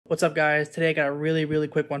What's up, guys? Today I got a really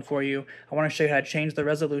quick one for you. I want to show you how to change the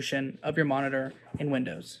resolution of your monitor in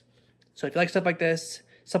Windows. So if you like stuff like this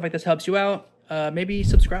helps you out, maybe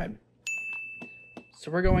subscribe.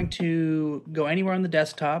 So we're going to go anywhere on the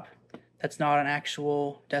desktop that's not an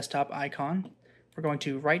actual desktop icon. We're going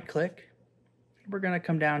to right click. We're going to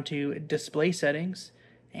come down to display settings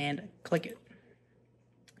and click it.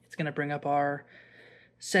 It's going to bring up our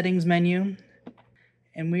settings menu,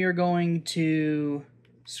 and we are going to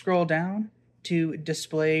scroll down to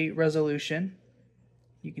display resolution.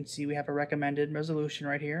 You can see we have a recommended resolution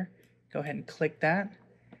right here. Go ahead and click that,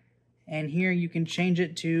 and here you can change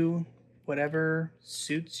it to whatever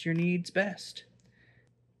suits your needs best.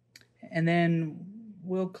 And then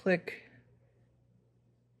we'll click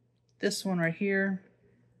this one right here,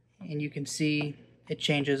 and you can see it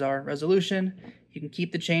changes our resolution. You can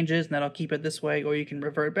keep the changes and that'll keep it this way, or you can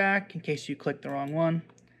revert back in case you click the wrong one.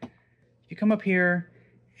 If you come up here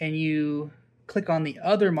and you click on the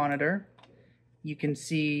other monitor, you can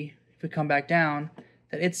see, if we come back down,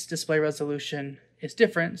 that its display resolution is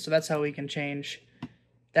different. So that's how we can change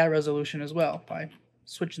that resolution as well, by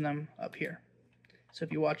switching them up here. So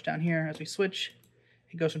if you watch down here, as we switch,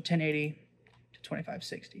 it goes from 1080 to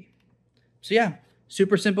 2560. So yeah,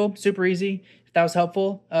 super simple, super easy. If that was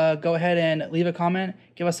helpful, go ahead and leave a comment,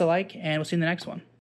 give us a like, and we'll see you in the next one.